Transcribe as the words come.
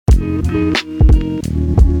Hello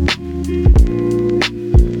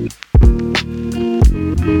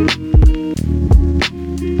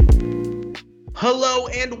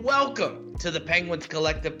and welcome to the Penguins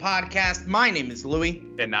Collective Podcast. My name is Louie.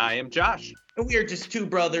 And I am Josh. And we are just two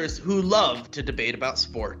brothers who love to debate about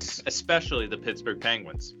sports. Especially the Pittsburgh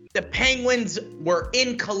Penguins. The Penguins were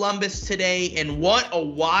in Columbus today, and what a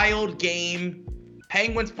wild game.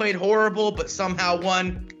 Penguins played horrible, but somehow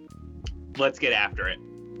won. Let's get after it.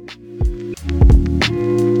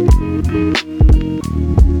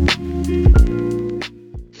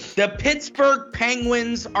 The Pittsburgh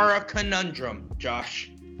Penguins are a conundrum,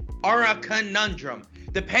 Josh. Are a conundrum.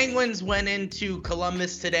 The Penguins went into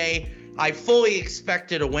Columbus today. I fully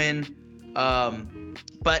expected a win,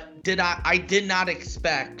 but I did not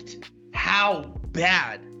expect how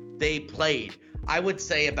bad they played. I would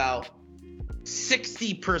say about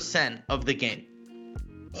 60% of the game.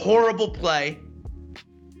 Horrible play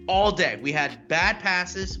all day. We had bad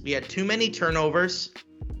passes. We had too many turnovers.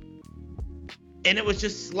 And it was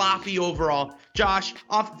just sloppy overall. Josh,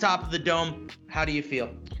 off the top of the dome, how do you feel?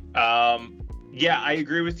 Yeah, I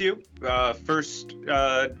agree with you. First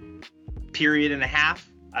period and a half,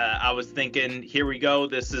 I was thinking, here we go.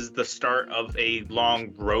 This is the start of a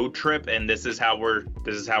long road trip, and this is how we're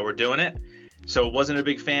doing it. So wasn't a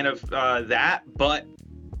big fan of that, but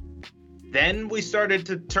then we started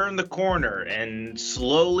to turn the corner and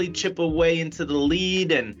slowly chip away into the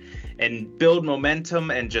lead and build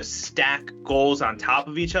momentum and just stack goals on top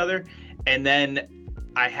of each other. And then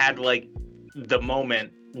I had like the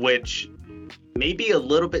moment, which maybe a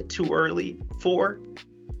little bit too early for,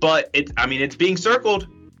 but it's being circled.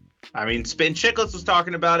 Spin Chicklets was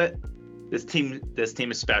talking about it. This team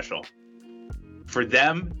is special. For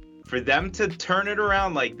them to turn it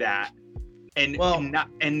around like that and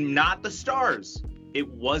not the stars. It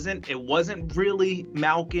wasn't really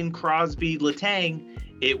Malkin, Crosby, Letang.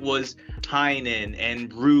 It was Heinen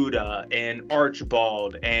and Ruda and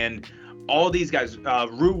Archibald and all these guys.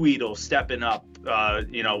 Ruhwedel stepping up,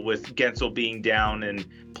 with Gensel being down and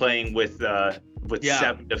playing with 7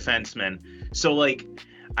 defensemen. So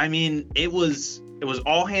it was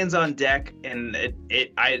all hands on deck, and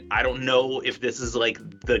I don't know if this is like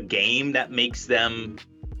the game that makes them,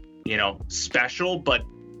 special, but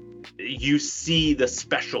you see the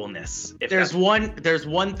specialness. There's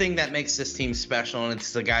one thing that makes this team special, and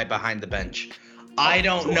it's the guy behind the bench. I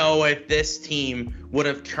don't know if this team would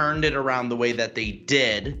have turned it around the way that they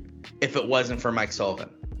did if it wasn't for Mike Sullivan.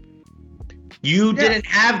 You didn't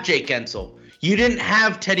have Jake Gensel. You didn't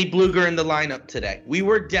have Teddy Bluger in the lineup today. We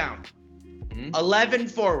were down. 11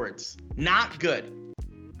 forwards. Not good.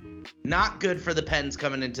 Not good for the Pens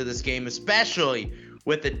coming into this game, especially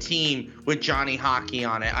with a team with Johnny Hockey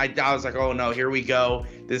on it. I was like, oh no, here we go.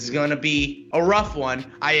 This is going to be a rough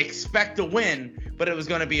one. I expect a win, but it was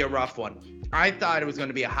going to be a rough one. I thought it was going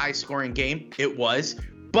to be a high-scoring game. It was,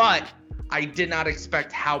 but I did not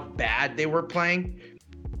expect how bad they were playing.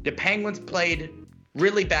 The Penguins played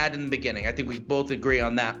really bad in the beginning. I think we both agree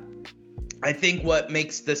on that. I think what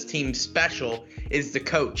makes this team special is the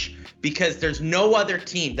coach, because there's no other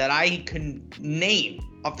team that I can name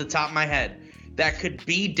off the top of my head that could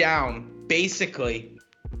be down basically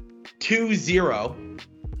 2-0,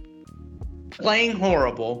 playing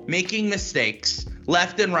horrible, making mistakes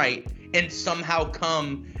left and right, and somehow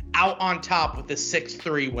come out on top with a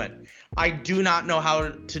 6-3 win. I do not know how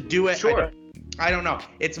to do it. Sure. I don't know.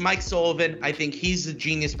 It's Mike Sullivan. I think he's the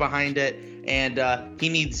genius behind it, and he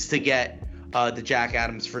needs to get the Jack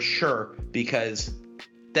Adams for sure, because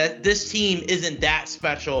this team isn't that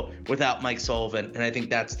special without Mike Sullivan, and I think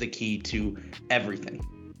that's the key to everything.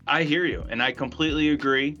 I hear you, and I completely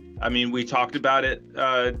agree. We talked about it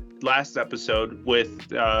last episode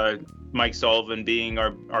with Mike Sullivan being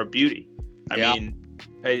our beauty.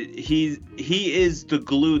 He is the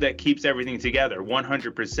glue that keeps everything together,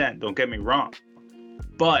 100%. Don't get me wrong,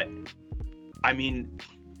 but I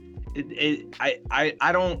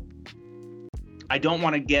don't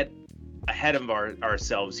want to get ahead of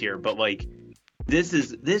ourselves here, but this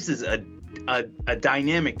is a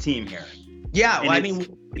dynamic team here. Yeah,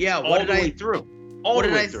 What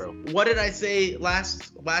did I say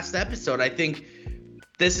last episode? I think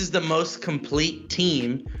this is the most complete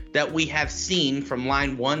team that we have seen from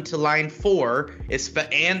line 1 to line 4,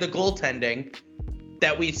 and the goaltending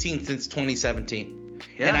that we've seen since 2017.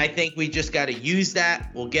 Yeah. And I think we just got to use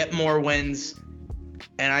that. We'll get more wins.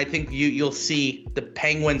 And I think you'll see the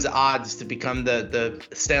Penguins' odds to become the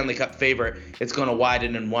Stanley Cup favorite. It's going to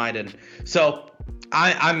widen and widen. So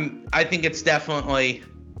I think it's definitely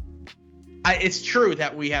It's true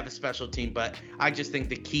that we have a special team, but I just think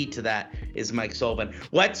the key to that is Mike Sullivan.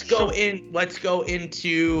 Let's go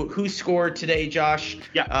into who scored today, Josh.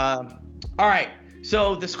 Yeah. All right.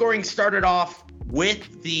 So the scoring started off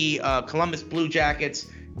with the Columbus Blue Jackets.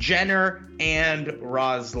 Jenner and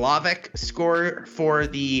Roslovic score for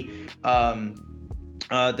the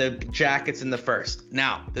Jackets in the first.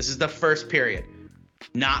 Now, this is the first period.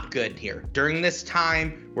 Not good here. During this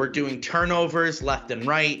time, we're doing turnovers left and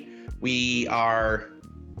right. We are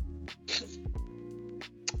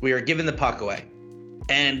giving the puck away.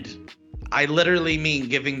 And I literally mean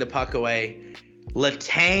giving the puck away.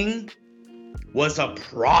 Letang was a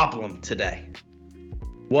problem today.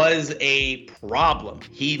 Was a problem.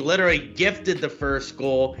 He literally gifted the first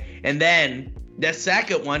goal, and then the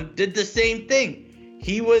second one did the same thing.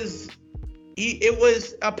 It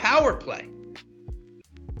was a power play.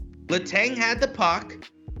 Letang had the puck,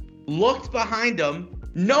 looked behind him,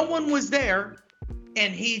 no one was there,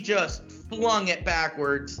 and he just flung it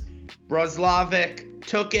backwards. Roslovic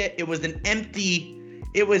took it. It was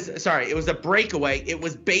a breakaway. It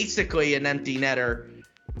was basically an empty netter.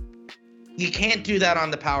 You can't do that on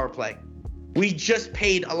the power play. We just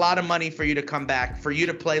paid a lot of money for you to come back. For you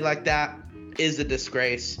to play like that is a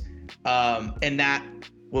disgrace. And that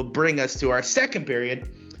will bring us to our second period.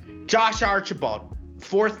 Josh Archibald,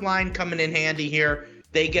 fourth line coming in handy here.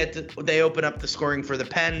 They open up the scoring for the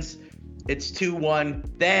Pens. It's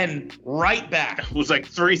 2-1. Then right back. It was like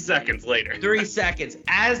 3 seconds later. 3 seconds.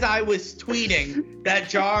 As I was tweeting that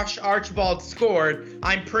Josh Archibald scored,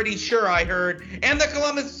 I'm pretty sure I heard, and the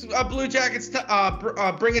Columbus Blue Jackets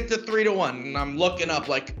bring it to 3-1. And I'm looking up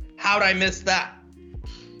like, how'd I miss that?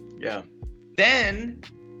 Yeah. Then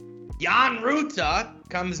Jan Ruta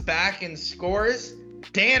comes back and scores.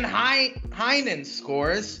 Dan Heinen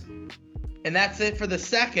scores. And that's it for the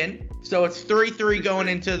second. So it's 3-3 going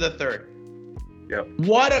into the third. Yep.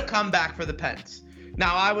 What a comeback for the Pens.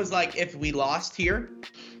 Now, I was like, if we lost here,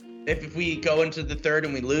 if we go into the third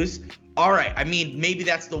and we lose, all right. I mean, maybe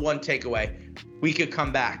that's the one takeaway. We could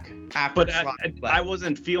come back after. But I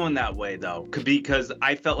wasn't feeling that way, though, because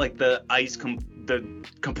I felt like the ice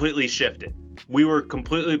completely shifted. We were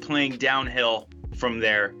completely playing downhill from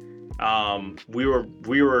there. We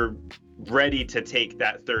were ready to take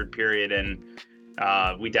that third period, and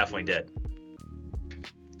we definitely did.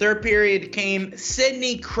 Third period came.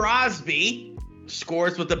 Sidney Crosby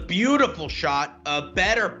scores with a beautiful shot, a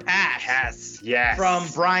better pass yes. from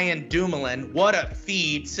Brian Dumoulin. What a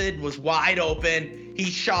feed. Sid was wide open. He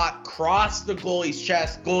shot across the goalie's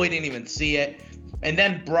chest. Goalie didn't even see it. And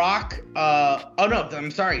then Dan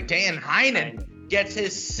Heinen gets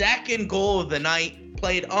his second goal of the night.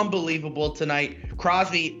 Played unbelievable tonight.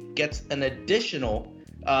 Crosby gets an additional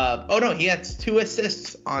he has 2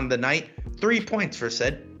 assists on the night. 3 points for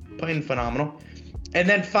Sid. Playing phenomenal. And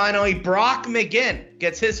then finally, Brock McGinn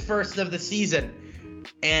gets his first of the season.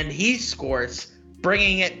 And he scores,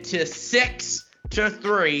 bringing it to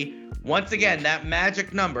 6-3. Once again, that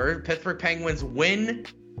magic number. Pittsburgh Penguins win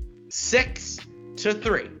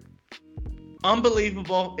 6-3.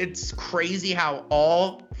 Unbelievable. It's crazy how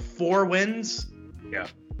all 4 wins. Yeah.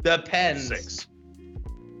 The Pens. 6.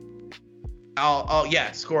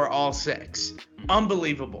 Score all 6.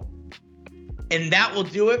 Unbelievable. And that will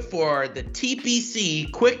do it for the TPC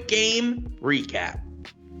Quick Game Recap.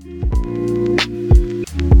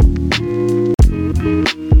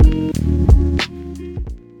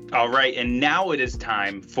 All right, and now it is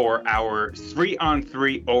time for our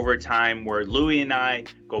 3-on-3 overtime, where Louie and I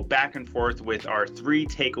go back and forth with our 3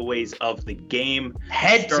 takeaways of the game.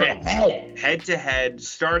 Head to head.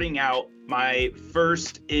 Starting out, my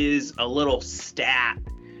first is a little stat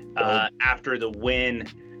after the win.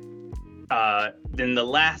 In the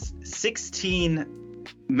last 16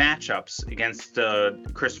 matchups against the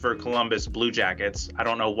Christopher Columbus Blue Jackets, I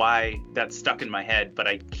don't know why that's stuck in my head, but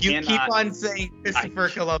I cannot. You keep on saying Christopher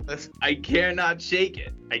Columbus. I cannot shake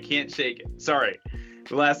it. I can't shake it. Sorry.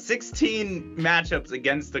 The last 16 matchups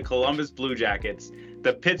against the Columbus Blue Jackets,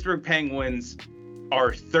 the Pittsburgh Penguins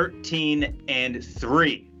are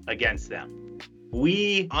 13-3 against them.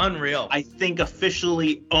 We, unreal. I think,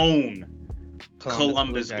 officially own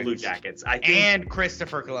Columbus Blue Jackets. I think, and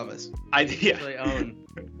Christopher Columbus. I think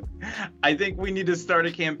we need to start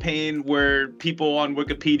a campaign where people on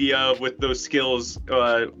Wikipedia with those skills,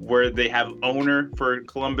 where they have owner for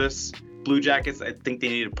Columbus Blue Jackets, I think they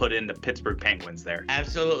need to put in the Pittsburgh Penguins there.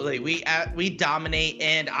 Absolutely. We dominate,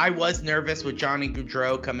 and I was nervous with Johnny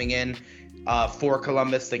Gaudreau coming in for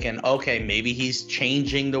Columbus, thinking, okay, maybe he's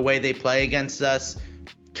changing the way they play against us.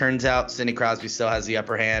 Turns out Sidney Crosby still has the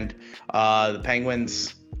upper hand. The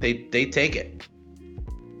Penguins, they take it.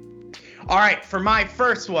 All right, for my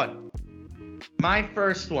first one.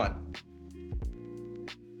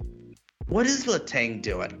 What is Letang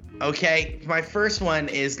doing? Okay, my first one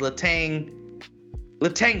is Letang.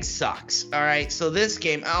 Letang sucks. All right, so this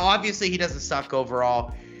game, obviously he doesn't suck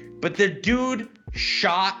overall, but the dude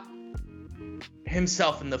shot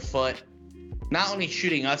himself in the foot. Not only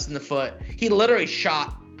shooting us in the foot, he literally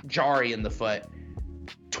shot Jari in the foot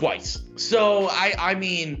twice. So I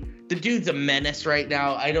mean, the dude's a menace right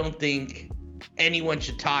now. I don't think anyone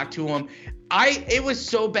should talk to him. It was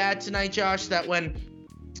so bad tonight, Josh, that when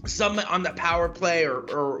someone on the power play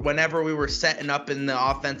or whenever we were setting up in the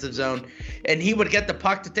offensive zone and he would get the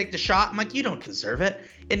puck to take the shot, I'm like, you don't deserve it.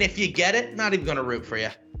 And if you get it, not even gonna root for you,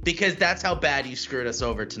 because that's how bad you screwed us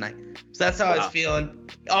over tonight. So that's how I was feeling.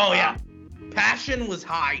 Oh yeah, passion was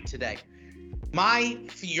high today. My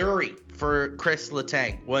fury for Chris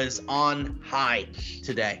Letang was on high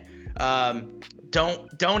today.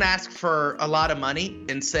 Don't ask for a lot of money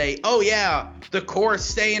and say, oh yeah, the core is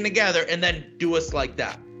staying together, and then do us like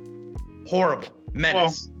that. Horrible.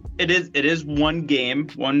 Menace. Well, it is one game,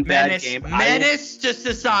 one bad game. Menace to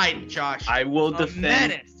society, Josh. I will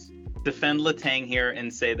defend Letang here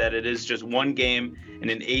and say that it is just one game in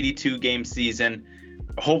an 82-game season.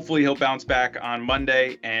 Hopefully he'll bounce back on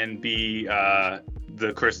Monday and be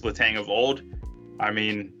the Chris Letang of old. I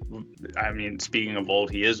mean, speaking of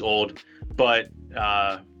old, he is old, but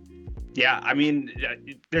yeah, I mean,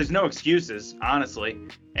 there's no excuses, honestly.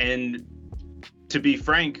 And to be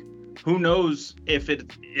frank, who knows if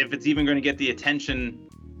it's even going to get the attention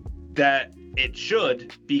that it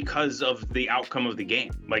should because of the outcome of the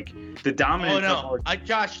game. Like the dominance. Oh no,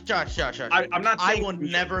 Josh. I'm not saying I will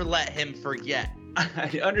never let him forget.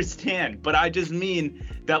 I understand, but I just mean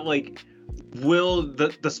that, like,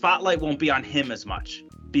 the spotlight won't be on him as much,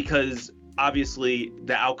 because obviously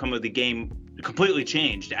the outcome of the game completely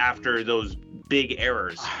changed after those big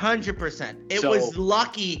errors. 100%. It was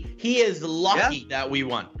lucky. He is lucky that we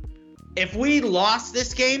won. If we lost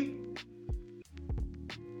this game,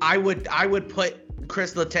 I would put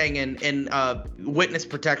Chris Letang in a witness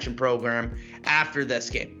protection program after this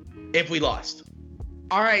game if we lost.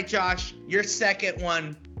 All right, Josh, your second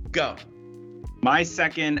one, go. My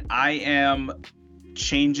second, I am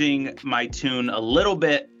changing my tune a little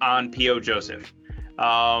bit on P.O. Joseph.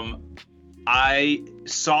 I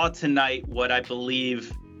saw tonight what I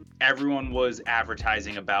believe everyone was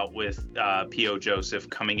advertising about with P.O. Joseph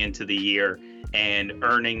coming into the year and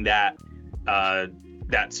earning that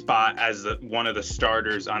spot as one of the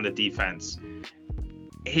starters on the defense.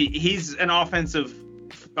 He's an offensive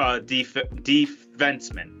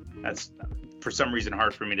defenseman. That's for some reason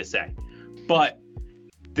hard for me to say, but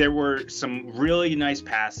there were some really nice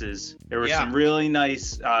passes. There were some really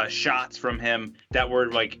nice shots from him that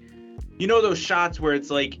were like, you know, those shots where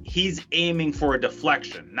it's like he's aiming for a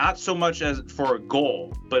deflection, not so much as for a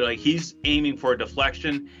goal, but like he's aiming for a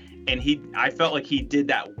deflection, and I felt like he did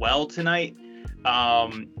that well tonight.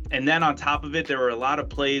 And then on top of it, there were a lot of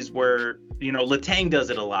plays where, you know, Letang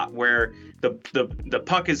does it a lot, where the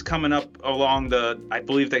puck is coming up along I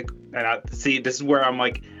believe this is where I'm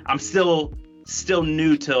like, I'm still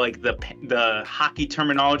new to like the hockey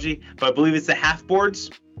terminology, but I believe it's the half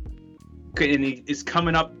boards, and he is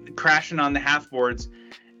coming up, crashing on the half boards,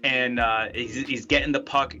 and he's getting the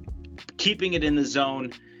puck, keeping it in the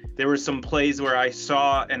zone. There were some plays where I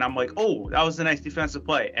saw, and I'm like, oh, that was a nice defensive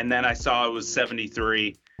play. And then I saw it was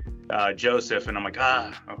 73 Joseph, and I'm like,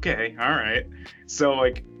 okay, all right. So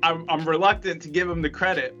like, I'm reluctant to give him the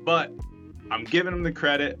credit, but I'm giving him the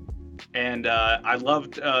credit. And I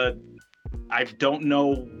loved, I don't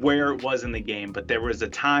know where it was in the game, but there was a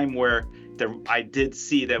time where I did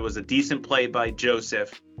see there was a decent play by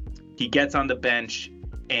Joseph. He gets on the bench,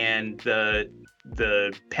 and the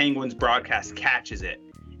Penguins broadcast catches it.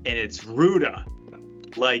 And it's Ruda,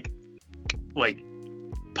 like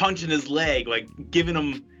punching his leg, like giving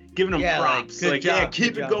him props, like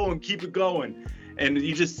keep it going. And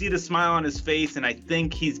you just see the smile on his face, and I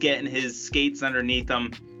think he's getting his skates underneath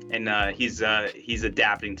him, and he's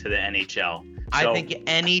adapting to the NHL. So, I think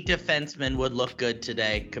any defenseman would look good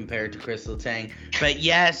today compared to Chris Letang. But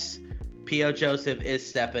yes, P.O. Joseph is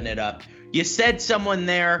stepping it up. You said someone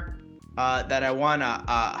there that I want to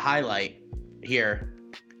highlight here.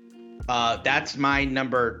 That's my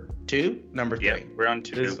number 3. Yeah, we're on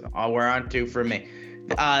 2. We're on 2 for me.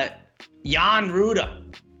 Jan Ruda,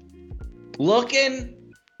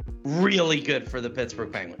 looking really good for the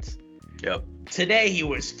Pittsburgh Penguins. Yep. Today he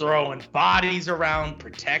was throwing bodies around,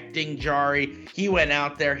 protecting Jari. He went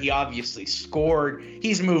out there. He obviously scored.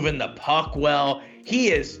 He's moving the puck well.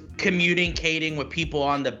 He is communicating with people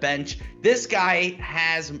on the bench. This guy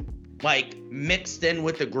has like mixed in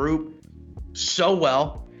with the group so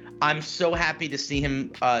well. I'm so happy to see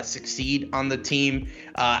him succeed on the team.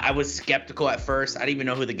 I was skeptical at first. I didn't even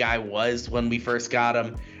know who the guy was when we first got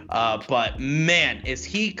him. But man, is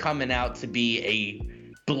he coming out to be a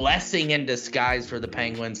blessing in disguise for the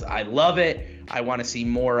Penguins. I love it. I want to see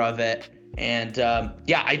more of it. And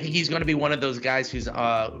yeah, I think he's going to be one of those guys who's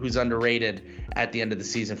underrated at the end of the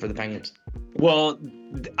season for the Penguins. Well,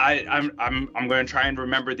 I'm going to try and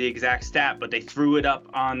remember the exact stat, but they threw it up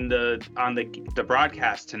on the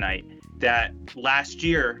broadcast tonight that last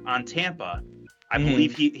year on Tampa, I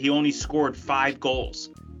believe he only scored 5 goals.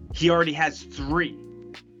 He already has 3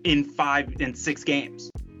 in 6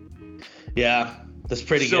 games. Yeah, that's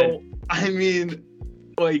pretty good. So I mean,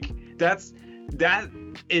 like that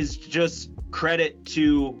is just credit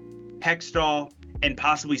to Hextall and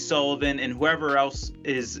possibly Sullivan and whoever else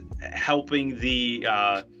is helping the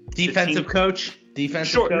defensive coach.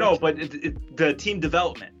 Sure, coach? No, but the team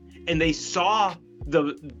development, and they saw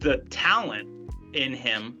the talent in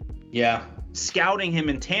him. Yeah, scouting him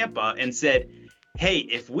in Tampa and said, "Hey,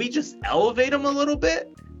 if we just elevate him a little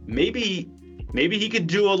bit, maybe he could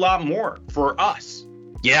do a lot more for us."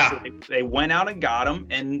 Yeah. So they went out and got him,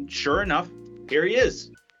 and sure enough, here he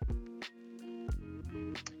is.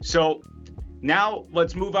 So now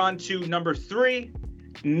let's move on to number 3.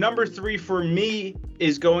 Number 3 for me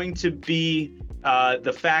is going to be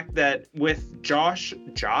the fact that with Josh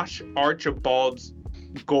Archibald's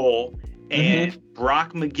goal and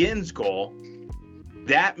Brock McGinn's goal,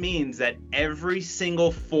 that means that every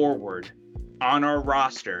single forward on our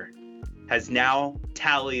roster has now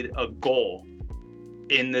tallied a goal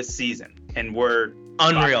in this season, and we're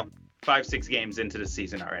unreal 5-6 games into the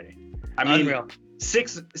season already. I mean, unreal.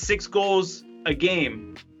 six goals a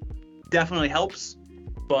game definitely helps,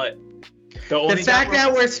 but the fact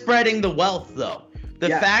that we're spreading the wealth, though, the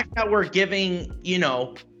fact that we're giving,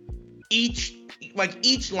 each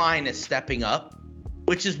line is stepping up,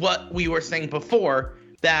 which is what we were saying before,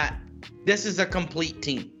 that this is a complete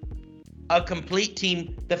team.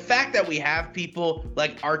 The fact that we have people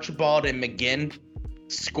like Archibald and McGinn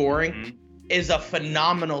scoring is a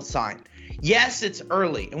phenomenal sign. Yes, it's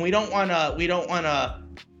early, and we don't want to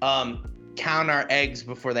count our eggs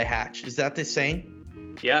before they hatch. Is that the saying?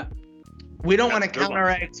 Yeah. We don't want to count our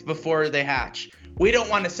eggs before they hatch. We don't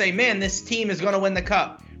want to say, man, this team is going to win the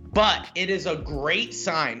cup. But it is a great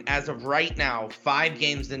sign as of right now, 5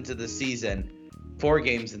 games into the season, 4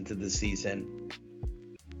 games into the season.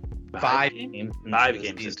 5 games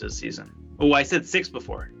into the season. Oh, I said 6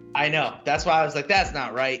 before. I know. That's why I was like, that's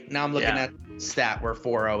not right. Now I'm looking at stat. We're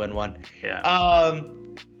 4-0-1. Yeah.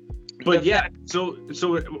 But yeah, so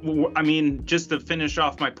I mean, just to finish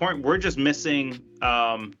off my point, we're just missing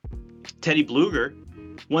Teddy Bluger.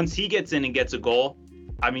 Once he gets in and gets a goal,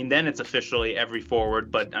 I mean, then it's officially every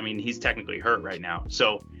forward. But I mean, he's technically hurt right now.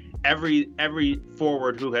 So every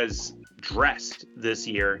forward who has dressed this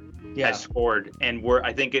year has scored, and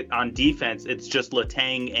I think on defense it's just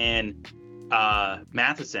Letang and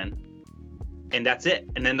Matheson, and that's it.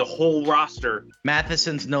 And then the whole roster.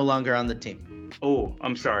 Matheson's no longer on the team. Oh,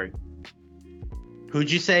 I'm sorry. Who'd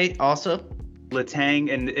you say also?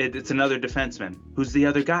 Letang, and it's another defenseman. Who's the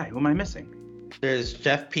other guy? Who am I missing? There's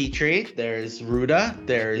Jeff Petrie. There's Ruda.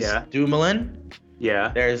 There's Dumoulin.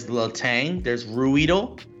 Yeah. There's Letang. There's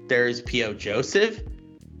Ruedel. There's P.O. Joseph.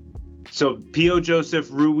 So P.O. Joseph,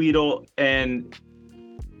 Ruedel, and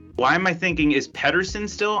why am I thinking, is Pedersen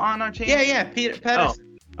still on our team? Yeah,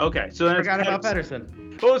 Pedersen. Oh, okay. So then I forgot about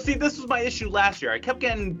Pedersen. Oh, see, this was my issue last year. I kept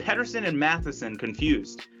getting Pedersen and Matheson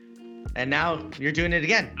confused. And now you're doing it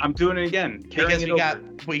again. I'm doing it again. Because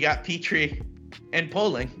we got Petrie and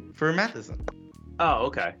Poling for Matheson. Oh,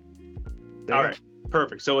 okay. There. All right.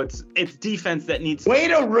 Perfect. So it's defense that needs. Way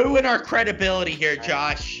to ruin our credibility here,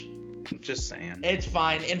 Josh. Just saying. It's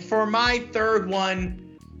fine. And for my third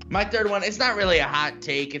one, it's not really a hot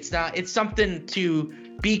take. It's something to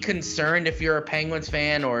be concerned if you're a Penguins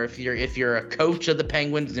fan, or if you're a coach of the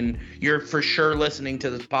Penguins and you're for sure listening to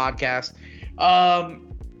this podcast.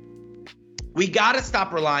 We got to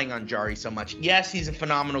stop relying on Jari so much. Yes, he's a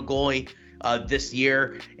phenomenal goalie this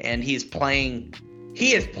year, and he is playing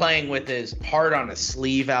with his heart on his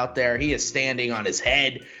sleeve out there. He is standing on his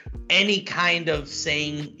head. Any kind of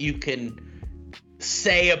saying you can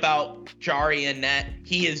say about Jari and net,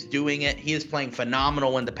 he is doing it. He is playing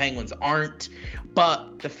phenomenal when the Penguins aren't.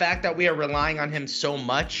 But the fact that we are relying on him so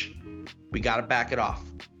much, we got to back it off.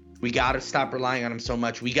 We got to stop relying on him so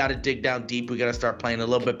much. We got to dig down deep. We got to start playing a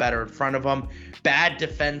little bit better in front of him. Bad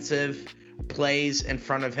defensive plays in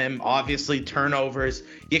front of him. Obviously, turnovers.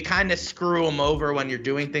 You kind of screw him over when you're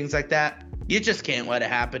doing things like that. You just can't let it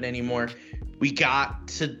happen anymore. We got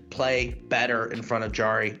to play better in front of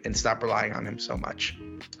Jari and stop relying on him so much.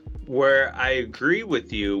 Where I agree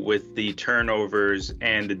with you with the turnovers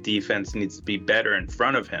and the defense needs to be better in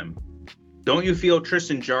front of him. Don't you feel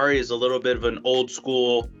Tristan Jari is a little bit of an old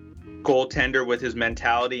school goaltender with his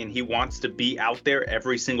mentality and he wants to be out there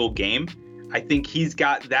every single game? I think he's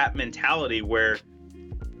got that mentality where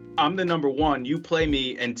I'm the number one, you play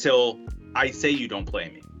me until I say you don't play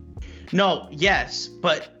me. No, yes,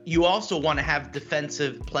 but you also want to have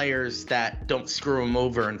defensive players that don't screw him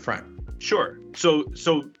over in front. Sure.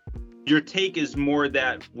 So your take is more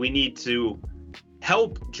that we need to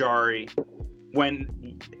help Jari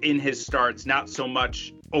when in his starts, not so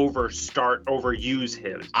much overuse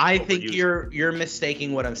his. I think you're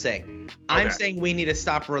mistaking what I'm saying. Okay. I'm saying we need to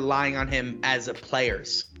stop relying on him as a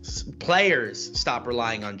players stop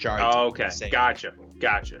relying on Jari. Oh, okay. Gotcha.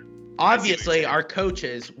 Obviously, our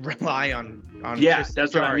coaches rely on yeah,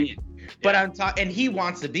 that's what I mean. But I'm talking, and he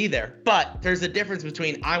wants to be there. But there's a difference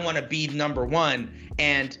between I want to be number one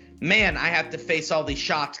and, man, I have to face all these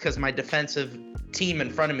shots because my defensive team in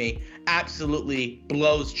front of me absolutely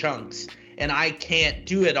blows chunks, and I can't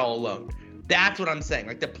do it all alone. That's what I'm saying.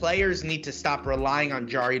 Like, the players need to stop relying on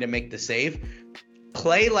Jari to make the save.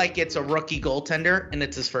 Play like it's a rookie goaltender and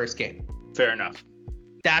it's his first game. Fair enough.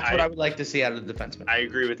 That's what I would like to see out of the defenseman. I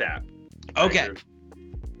agree with that. Okay.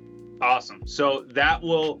 Awesome. So that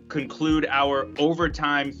will conclude our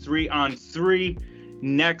overtime 3-on-3.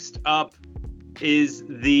 Next up is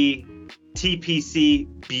the TPC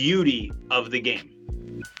beauty of the game.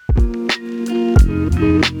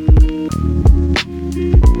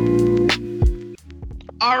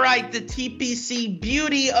 All right, the TPC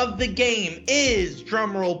beauty of the game is,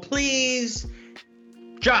 drumroll please,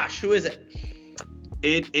 Josh, who is it?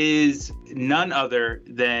 It is none other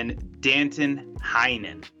than Danton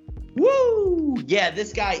Heinen. Woo! Yeah,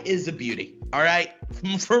 this guy is a beauty, all right?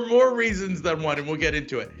 For more reasons than one, and we'll get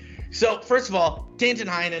into it. So, first of all, Danton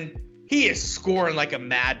Heinen, he is scoring like a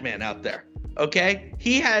madman out there, okay?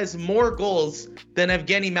 He has more goals than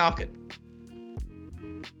Evgeny Malkin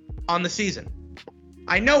on the season.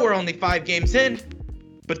 I know we're only 5 games in,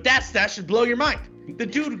 but that should blow your mind. The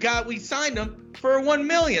dude we signed him for $1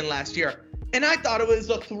 million last year, and I thought it was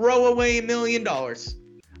a throwaway $1 million.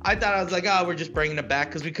 I thought, I was like, we're just bringing it back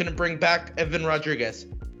because we couldn't bring back Evan Rodriguez.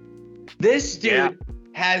 This dude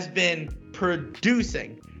has been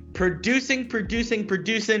producing.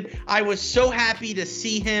 I was so happy to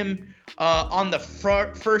see him on the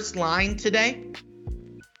first line today.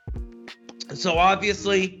 So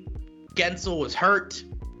obviously, Gensel was hurt.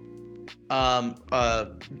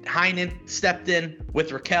 Heinen stepped in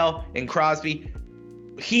with Raquel and Crosby.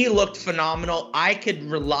 He looked phenomenal. I could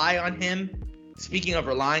rely on him. Speaking of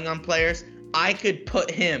relying on players, I could put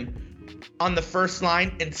him on the first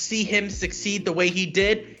line and see him succeed the way he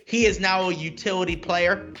did. He is now a utility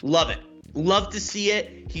player. Love it. Love to see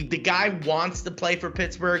it. The guy wants to play for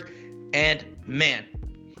Pittsburgh, and man,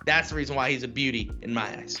 that's the reason why he's a beauty in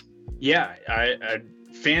my eyes. Yeah, a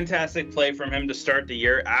fantastic play from him to start the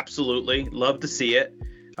year. Absolutely. Love to see it.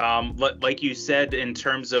 Like you said, in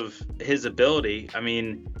terms of his ability, I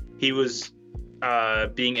mean, he was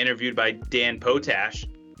being interviewed by Dan Potash,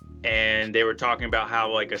 and they were talking about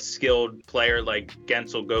how like a skilled player like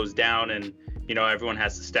Gensel goes down and, you know, everyone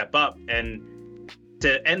has to step up. And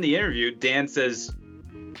to end the interview, Dan says,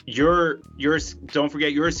 don't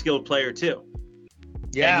forget you're a skilled player too.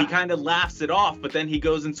 Yeah. And he kind of laughs it off, but then he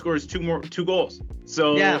goes and scores 2 goals.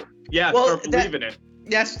 So well, start believing it.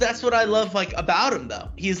 That's what I love like about him though.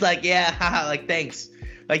 He's like, haha, like thanks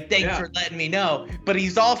for letting me know. But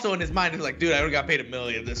he's also in his mind, he's like, dude, I only got paid $1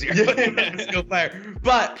 million this year.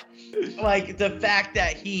 But like the fact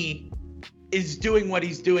that he is doing what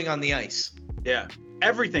he's doing on the ice. Yeah,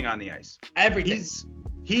 everything on the ice. Everything.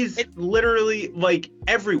 He's literally like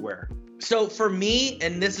everywhere. So for me,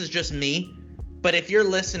 and this is just me, but if you're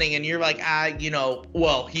listening and you're like,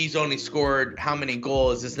 he's only scored how many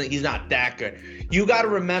goals? He's not that good. You got to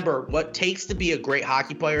remember what takes to be a great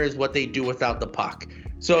hockey player is what they do without the puck.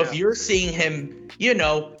 So if you're seeing him,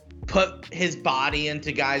 put his body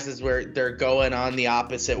into guys as where they're going on the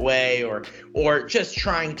opposite way or just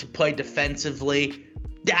trying to play defensively,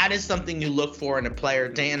 that is something you look for in a player.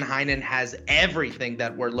 Dan Heinen has everything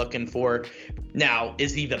that we're looking for. Now,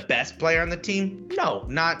 is he the best player on the team? No,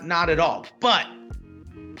 not at all. But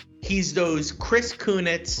he's those Chris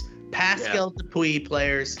Kunitz, Pascal Dupuis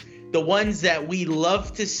players, the ones that we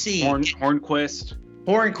love to see.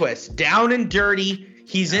 Hornquist, down and dirty.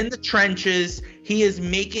 He's in the trenches. He is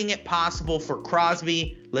making it possible for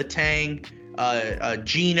Crosby, Letang,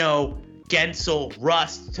 Gino Gensel,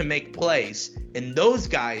 Rust to make plays. And those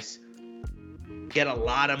guys get a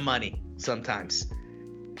lot of money sometimes.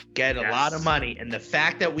 Get a lot of money. And the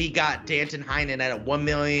fact that we got Danton Heinen at $1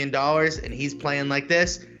 million and he's playing like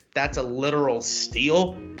this, that's a literal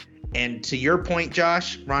steal. And to your point,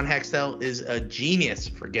 Josh, Ron Hextall is a genius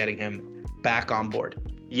for getting him back on board.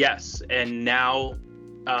 Yes, and now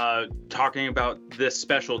talking about this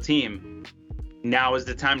special team, now is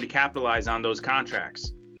the time to capitalize on those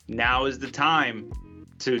contracts. Now is the time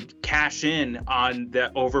to cash in on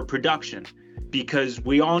the overproduction, because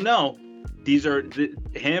we all know these are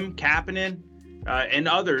him, Kapanen, and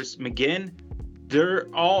others, McGinn, they're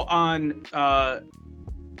all on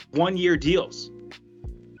 1-year deals,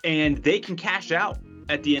 and they can cash out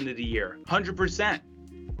at the end of the year, 100%.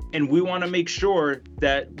 And we want to make sure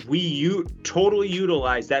that we totally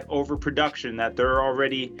utilize that overproduction that they're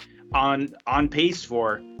already on pace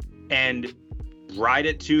for, and ride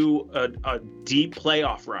it to a deep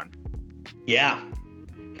playoff run. Yeah.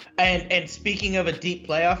 And speaking of a deep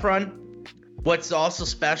playoff run, what's also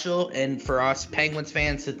special, and for us Penguins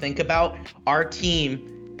fans to think about, our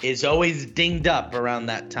team is always dinged up around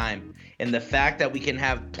that time. And the fact that we can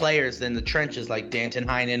have players in the trenches like Danton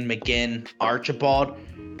Heinen, McGinn, Archibald,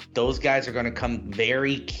 those guys are going to come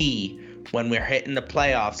very key when we're hitting the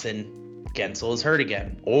playoffs and Gensel is hurt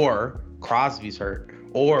again, or Crosby's hurt,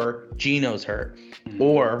 or Gino's hurt,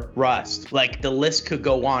 or Rust. Like, the list could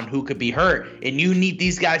go on who could be hurt, and you need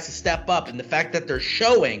these guys to step up. And the fact that they're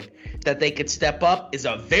showing that they could step up is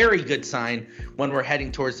a very good sign when we're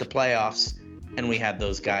heading towards the playoffs and we have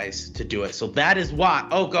those guys to do it. So that is why.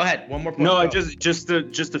 Oh, go ahead. One more point. No, just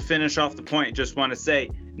to finish off the point, just want to say,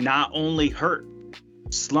 not only hurt,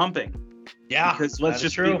 slumping. Yeah, because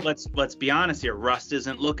let's be honest here. Rust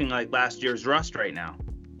isn't looking like last year's Rust right now.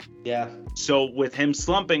 Yeah. So with him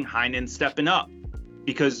slumping, Heinen stepping up,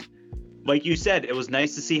 because like you said, it was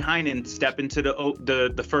nice to see Heinen step into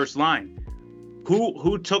the first line.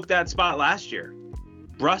 Who took that spot last year?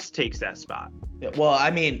 Rust takes that spot. Well,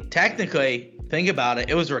 I mean, technically, think about it.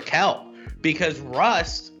 It was Raquel, because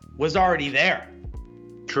Rust was already there.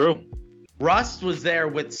 True. Rust was there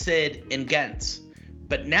with Sid and Gens.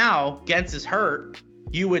 But now Gens is hurt.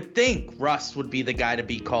 You would think Rust would be the guy to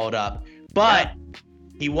be called up. But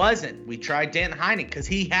he wasn't. We tried Dan Heinen because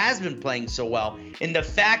he has been playing so well. And the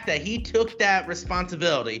fact that he took that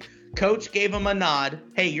responsibility, coach gave him a nod.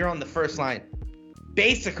 Hey, you're on the first line.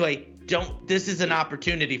 Basically, this is an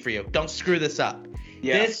opportunity for you. Don't screw this up.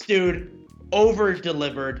 Yeah. This dude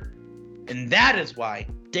over-delivered. And that is why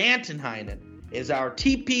Danton Heinen is our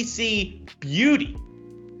TPC beauty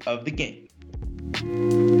of the game.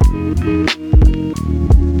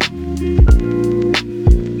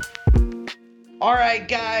 All right,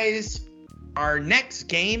 guys. Our next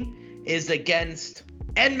game is against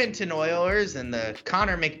Edmonton Oilers and the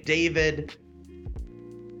Connor McDavid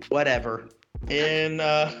whatever. And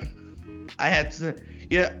I had to,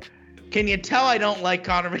 can you tell I don't like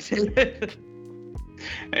Connor McDavid?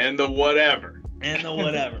 And the whatever. And the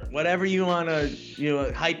whatever. Whatever you want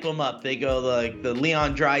to, hype them up. They go like the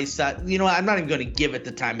Leon Draisaitl. You know what? I'm not even going to give it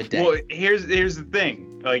the time of day. Well, here's the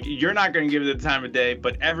thing. Like, you're not going to give it the time of day,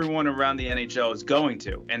 but everyone around the NHL is going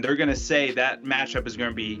to. And they're going to say that matchup is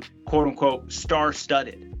going to be, quote-unquote,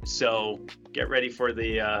 star-studded. So get ready for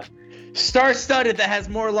the... Star-studded that has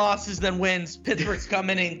more losses than wins. Pittsburgh's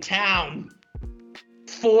coming in town.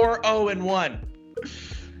 4-0-1.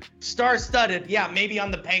 Star-studded, yeah, maybe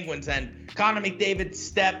on the Penguins end. Connor McDavid,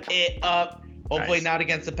 step it up. Hopefully nice. Not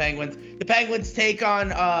against the Penguins. The Penguins take on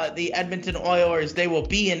the Edmonton Oilers. They will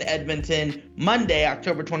be in Edmonton Monday,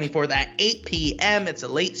 October 24th at 8 p.m. It's a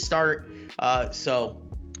late start, so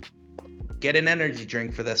get an energy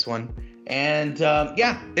drink for this one. And,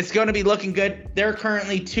 it's going to be looking good. They're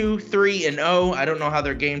currently 2-3-0. I don't know how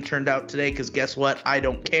their game turned out today because guess what? I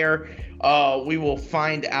don't care. We will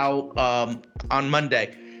find out on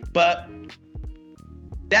Monday. But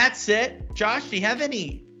that's it. Josh, do you have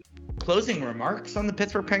any closing remarks on the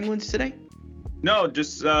Pittsburgh Penguins today? No,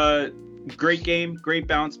 just great game, great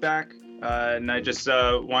bounce back. And I just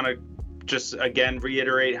want to again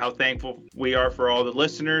reiterate how thankful we are for all the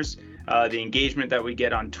listeners, the engagement that we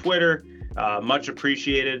get on Twitter. Much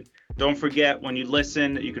appreciated. Don't forget, when you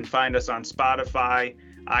listen, you can find us on Spotify,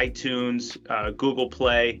 iTunes, Google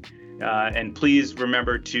Play. And please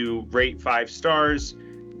remember to rate 5 stars.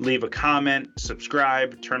 Leave a comment,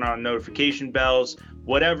 subscribe, turn on notification bells,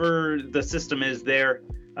 whatever the system is there.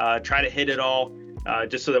 Try to hit it all,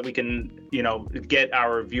 just so that we can, get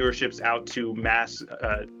our viewerships out to mass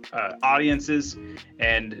audiences.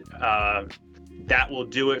 And that will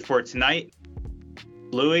do it for tonight.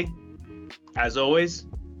 Louis, as always,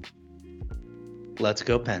 Let's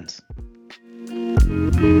go Pens.